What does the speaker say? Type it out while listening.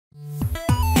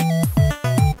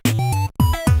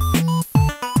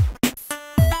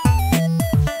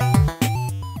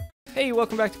Hey,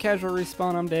 welcome back to Casual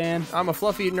Respawn. I'm Dan. I'm a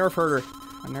fluffy nerf herder.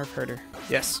 A nerf herder.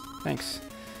 Yes. Thanks.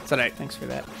 Tonight. Thanks for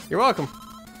that. You're welcome.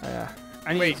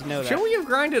 I need to know that. Shouldn't we have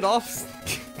grinded off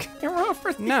camera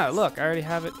for these? No, look, I already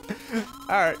have it.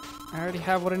 Alright. I already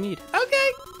have what I need. Okay.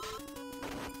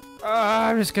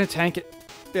 I'm just gonna tank it.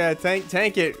 Yeah,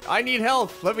 tank it. I need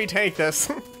help. Let me tank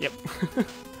this. Yep.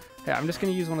 Yeah, I'm just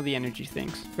gonna use one of the energy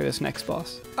things for this next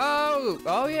boss.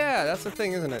 Oh yeah, that's the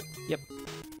thing, isn't it? Yep.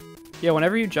 Yeah,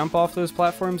 whenever you jump off those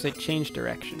platforms, they change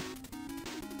direction.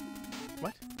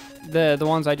 What? The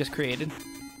ones I just created.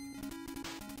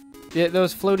 Yeah,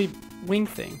 those floaty wing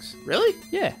things. Really?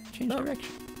 Yeah, change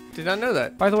direction. Did not know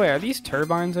that. By the way, are these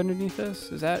turbines underneath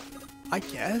us? Is that? I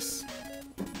guess.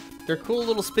 They're cool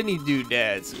little spinny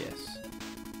doodads. Yes.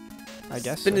 I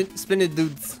guess Spinny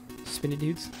dudes. Spinny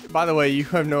dudes? By the way, you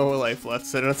have no life left,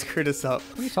 so don't screw this up.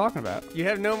 What are you talking about? You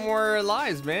have no more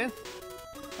lives, man.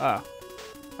 Oh.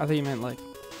 I thought you meant like...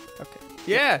 Okay.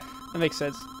 Yeah. That makes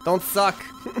sense. Don't suck.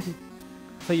 I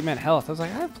thought you meant health. I was like,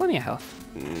 I have plenty of health.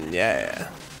 Yeah.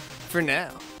 For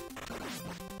now.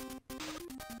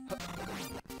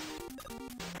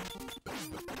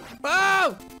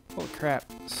 Oh! Holy crap.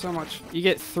 So much. You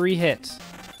get 3 hits.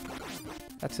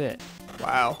 That's it.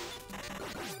 Wow.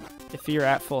 If you're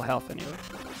at full health anyway.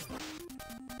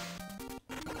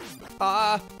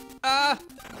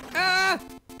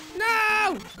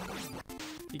 No!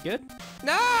 You good?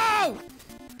 No!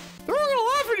 They're all gonna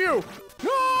laugh at you!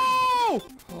 No!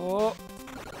 Oh.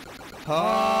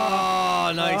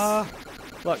 Oh, nice.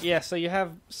 Look, yeah, so you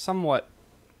have somewhat...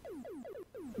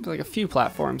 like a few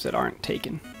platforms that aren't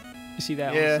taken. You see that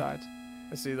on the sides?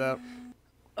 I see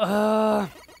that.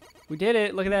 We did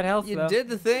it. Look at that health, You though. did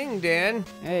the thing, Dan.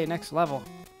 Hey, next level.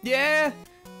 Yeah!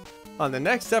 On the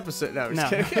next episode. No, I'm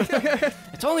just kidding.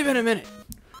 It's only been a minute.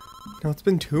 No, it's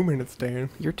been 2 minutes, Dan.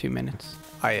 You're 2 minutes.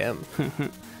 I am.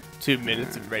 2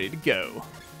 minutes and ready to go.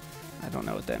 I don't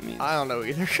know what that means. I don't know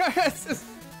either.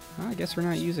 Well, I guess we're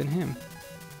not using him.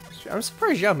 I'm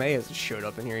surprised Xiao Mei hasn't showed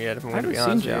up in here yet, if I'm I going to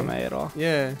haven't be seen honest Xiao with Mei at all. you.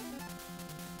 Yeah.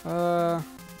 Uh,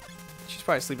 She's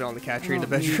probably sleeping on the cat tree in the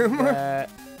I don't need bedroom. that.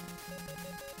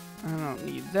 I don't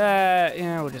need that.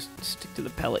 Yeah, we'll just stick to the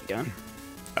pellet gun.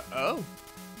 Oh.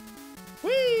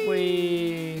 Whee!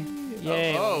 Whee!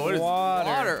 Yay, what is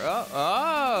water?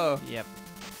 Oh. Yep.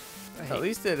 At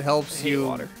least it helps you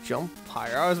water. jump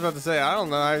higher. I was about to say, I don't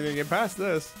know how you're going to get past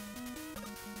this.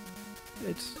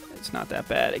 It's not that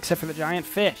bad, except for the giant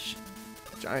fish.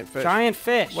 Giant fish. Giant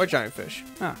fish. What giant fish?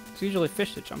 Oh, it's usually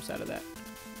fish that jumps out of that.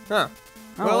 Huh.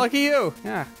 Oh, Well, lucky you.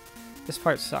 Yeah. This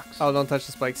part sucks. Oh, don't touch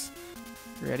the spikes.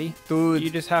 Ready? Dude. You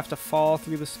just have to fall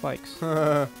through the spikes.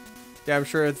 Yeah, I'm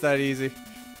sure it's that easy.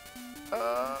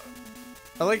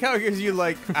 I like how it gives you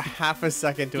like a half a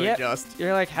second to adjust.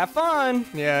 You're like, have fun.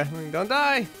 Yeah, don't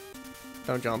die.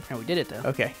 Don't jump. And we did it, though.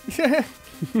 Okay.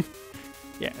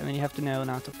 Yeah, and then you have to know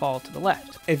not to fall to the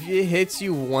left. If it hits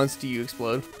you once, do you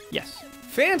explode? Yes.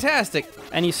 Fantastic.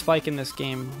 Any spike in this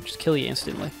game will just kill you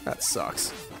instantly. That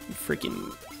sucks.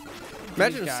 Freaking...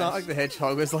 Imagine if Sonic the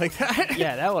Hedgehog was like that.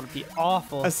 Yeah, that would be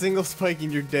awful. A single spike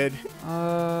and you're dead.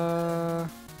 Oh,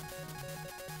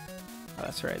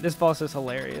 that's right. This boss is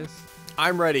hilarious.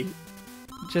 I'm ready.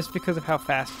 Just because of how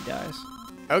fast he dies.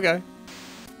 Okay.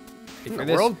 For In the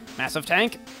this world? massive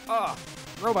tank. Oh,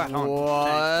 robot on.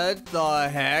 What the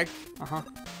heck? Uh-huh.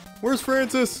 Where's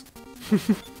Francis? You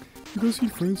go see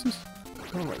Francis?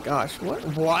 Oh my gosh.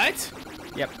 What?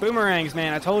 Yep, boomerangs,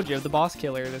 man. I told you, the boss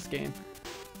killer of this game.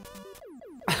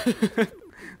 The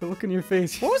look on your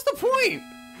face. What was the point?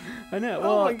 I know.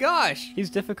 Oh Well, my gosh. he's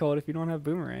difficult if you don't have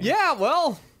boomerangs. Yeah,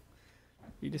 well,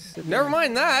 You just sit never there.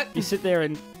 mind that. You sit there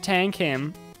and tank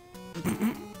him.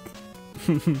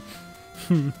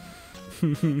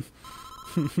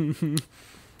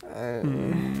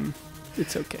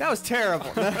 It's okay. That was terrible.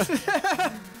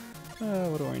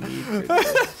 What do I need for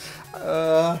this?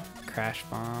 Crash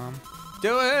bomb.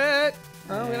 Do it.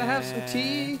 I'm gonna have some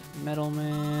tea. Metal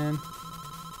Man.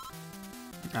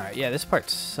 Alright, yeah, this part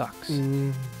sucks. Good?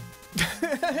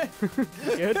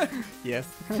 Yes.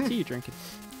 What kind of tea you drinking?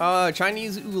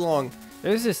 Chinese oolong.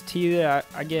 There's this tea that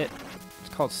I get.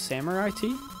 It's called samurai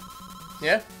tea.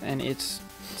 Yeah? And it's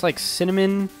like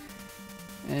cinnamon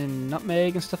and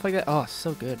nutmeg and stuff like that. Oh, it's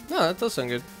so good. No, that does sound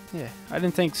good. Yeah, I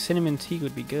didn't think cinnamon tea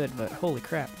would be good, but holy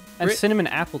crap. And cinnamon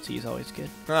apple tea is always good.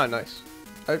 Ah, nice.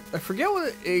 I forget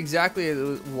what exactly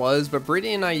it was, but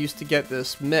Brittany and I used to get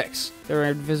this mix. There are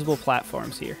invisible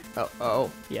platforms here.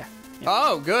 Oh. Yeah. Yep.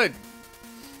 Oh, good.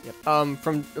 Yep.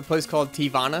 From a place called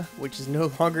Tivana, which is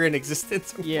no longer in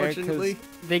existence, unfortunately. Yeah,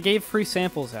 they gave free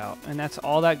samples out, and that's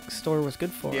all that store was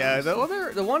good for. Yeah,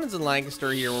 the ones in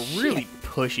Lancaster here were really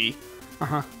pushy.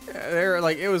 Uh-huh.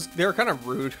 They were kind of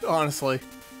rude, honestly.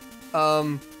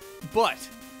 But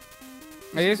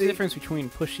There's the difference between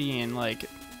pushy and like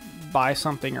buy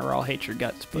something or I'll hate your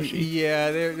guts pushy.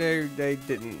 Yeah, they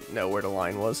didn't know where the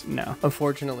line was. No.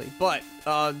 Unfortunately. But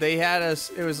they had us,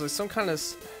 it was like some kind of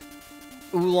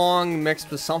oolong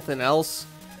mixed with something else,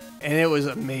 and it was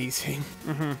amazing.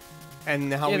 Mm-hmm. And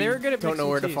now they were good at don't know mixing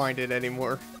where to teas. find it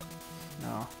anymore.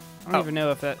 No. I don't even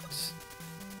know if that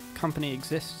company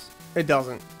exists. It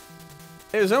doesn't.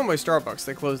 It was owned by Starbucks.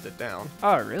 They closed it down.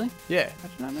 Oh, really? Yeah. I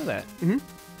did not know that. Mm-hmm.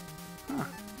 Huh.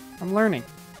 I'm learning.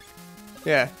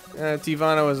 Yeah.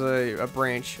 Tivana was a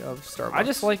branch of Starbucks. I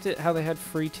just liked it how they had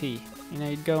free tea. You know,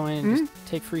 you'd go in and just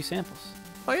take free samples.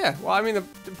 Oh, yeah. Well, I mean, the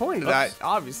point of that,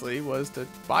 obviously, was to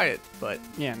buy it, but...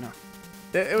 Yeah, no.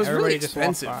 It was Everybody really just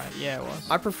expensive. walked by. Yeah, it was.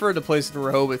 I preferred the place in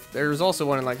Rehoboth. There was also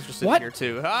one in Lancaster City here,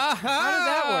 too. How did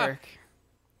that work?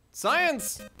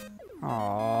 Science! Aww.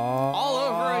 All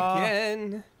over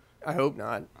again. I hope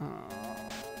not.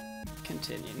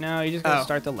 Continue. No, you just gotta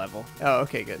start the level. Oh,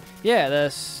 okay, good. Yeah,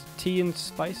 the tea and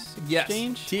spice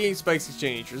exchange? Yes, tea and spice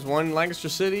exchange. There's one in Lancaster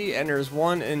City, and there's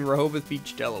one in Rehoboth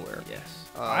Beach, Delaware. Yes.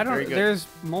 I don't. There's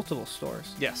multiple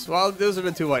stores. Yes. Well, those are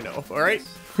the two I know of. All right.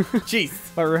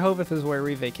 Jeez. But Rehoboth is where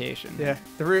we vacation. Yeah.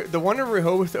 The one in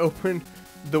Rehoboth opened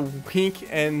the week,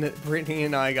 and Brittany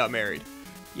and I got married.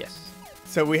 Yes.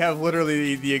 So we have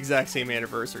literally the exact same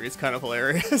anniversary. It's kind of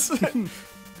hilarious.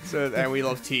 And we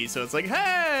love tea, so it's like,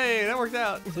 hey, that worked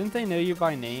out. Didn't they know you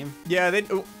by name? Yeah,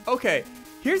 okay.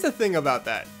 Here's the thing about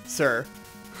that, sir.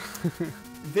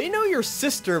 They know your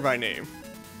sister by name.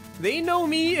 They know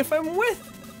me if I'm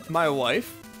with my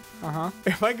wife. Uh-huh.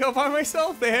 If I go by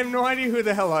myself, they have no idea who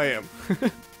the hell I am.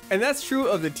 And that's true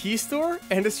of the tea store,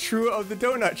 and it's true of the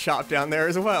donut shop down there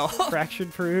as well.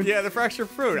 Fractured Prune? Yeah, the Fractured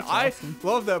Prune. That's I awesome.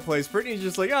 love that place. Brittany's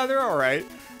just like, oh, they're all right.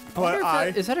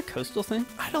 But is that a coastal thing?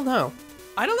 I don't know.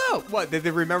 I don't know. What, did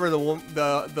they remember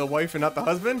the wife and not the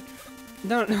husband?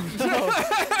 No.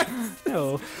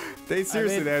 No. They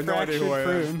seriously, they have no idea who I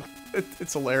am.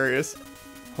 It's hilarious.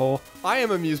 Hole. I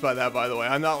am amused by that, by the way.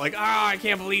 I'm not like, I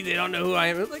can't believe they don't know who I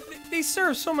am. Like, they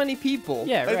serve so many people.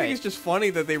 Yeah, I right. think it's just funny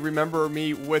that they remember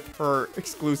me with her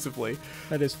exclusively.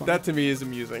 That is funny. That to me is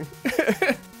amusing.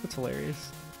 That's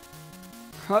hilarious.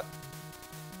 Huh.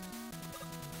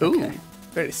 Ooh. Okay.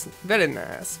 Very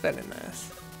nice. Very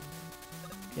nice.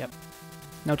 Yep.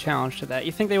 No challenge to that.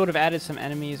 You think they would have added some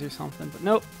enemies or something, but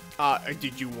nope.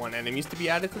 Did you want enemies to be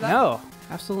added to that? No,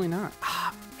 absolutely not.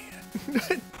 Ah,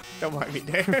 man. Don't mind me,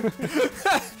 Dan.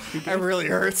 That really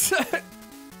hurts.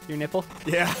 Your nipple?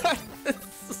 Yeah.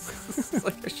 It's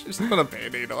like I should just put a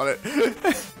Band-Aid on it.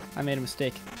 I made a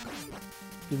mistake.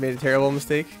 You made a terrible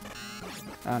mistake?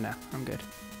 Oh no, I'm good.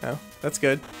 Oh, that's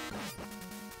good.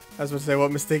 I was about to say,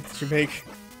 what mistake did you make?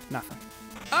 Nothing.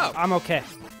 Oh. I'm okay.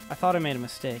 I thought I made a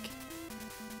mistake.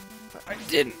 I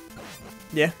didn't.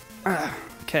 Yeah.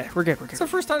 Okay, we're good. It's the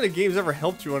first time the game's ever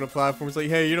helped you on a platform. It's like,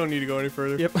 hey, you don't need to go any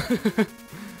further. Yep.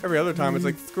 Every other time, it's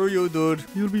like, screw you, dude.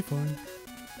 You'll be fine.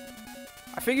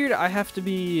 I figured I have to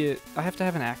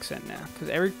have an accent now, because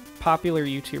every popular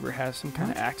YouTuber has some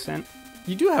kind of accent.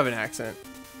 You do have an accent.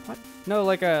 What? No,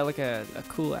 like a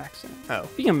cool accent. Oh.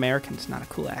 Being American's not a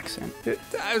cool accent.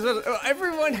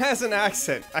 Everyone has an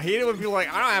accent. I hate it when people are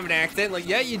like, I don't have an accent. Like,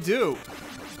 yeah, you do.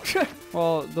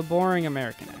 Well, the boring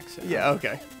American accent. Yeah,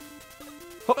 okay.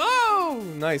 Oh,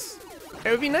 nice. It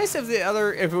would be nice if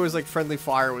if it was like friendly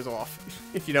fire was off,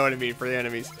 if you know what I mean, for the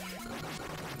enemies.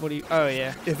 What do you? Oh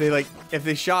yeah. If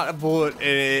they shot a bullet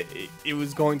and it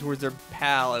was going towards their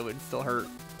pal, it would still hurt.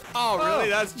 Oh, really?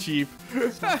 That's cheap.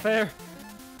 It's not fair.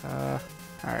 All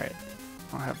right.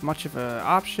 I don't have much of an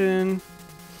option.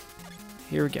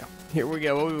 Here we go. Here we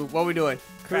go. What are we doing?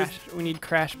 Crash. We need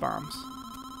crash bombs.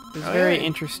 It's very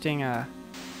interesting.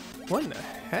 What in the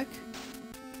heck?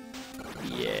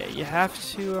 Yeah, you have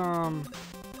to.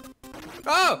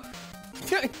 Oh!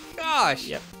 Gosh!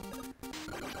 Yep.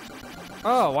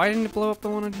 Oh, why didn't it blow up the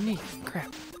one underneath?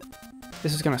 Crap.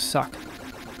 This is gonna suck.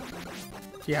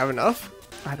 Do you have enough?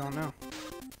 I don't know.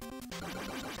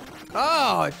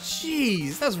 Oh,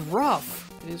 jeez, that's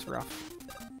rough. It is rough.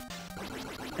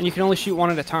 And you can only shoot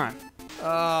one at a time.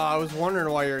 I was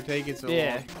wondering why you were taking so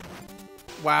long.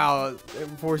 Wow, it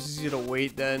forces you to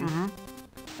wait then. Mm-hmm.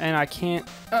 And I can't.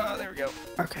 Oh, there we go.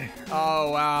 Okay.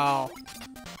 Oh, wow.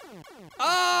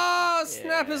 Oh,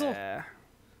 snap pizzle.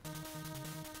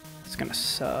 It's gonna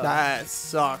suck. That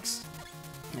sucks.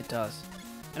 It does.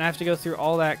 And I have to go through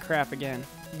all that crap again.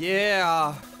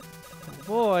 Yeah. Oh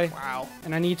boy. Wow.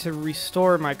 And I need to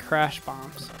restore my crash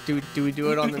bombs. Do we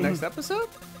do it on the next episode?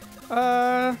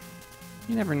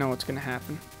 You never know what's gonna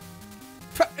happen.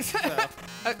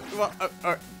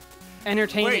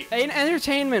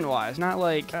 Entertainment-wise, not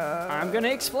like I'm gonna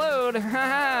explode.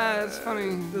 Haha, it's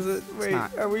funny.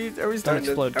 Are we starting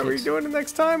explode, Are we kids. doing it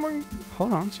next time on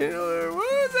Hold on. Chandler?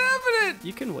 What is happening?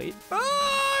 You can wait.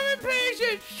 Oh, I'm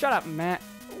impatient. Shut up, Matt.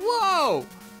 Whoa.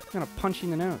 I'm gonna punch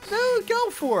you in the nose. No, go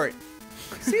for it.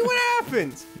 See what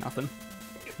happens. Nothing.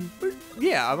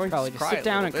 Yeah, I'm gonna Probably just just cry sit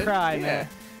down and bit. cry, Yeah. man.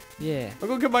 Yeah. I'll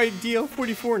go get my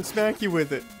DL-44 and smack you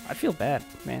with it. I'd feel bad,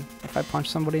 man, if I punched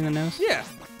somebody in the nose. Yeah.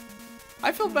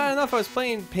 I feel bad enough. I was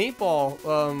playing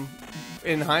paintball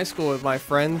in high school with my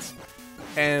friends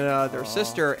and their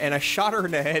sister, and I shot her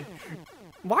in the head.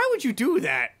 Why would you do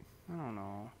that? I don't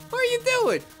know. What are you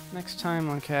doing? Next time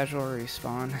on Casual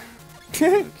Respawn,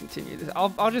 we'll continue this.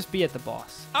 I'll just be at the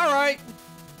boss. All right.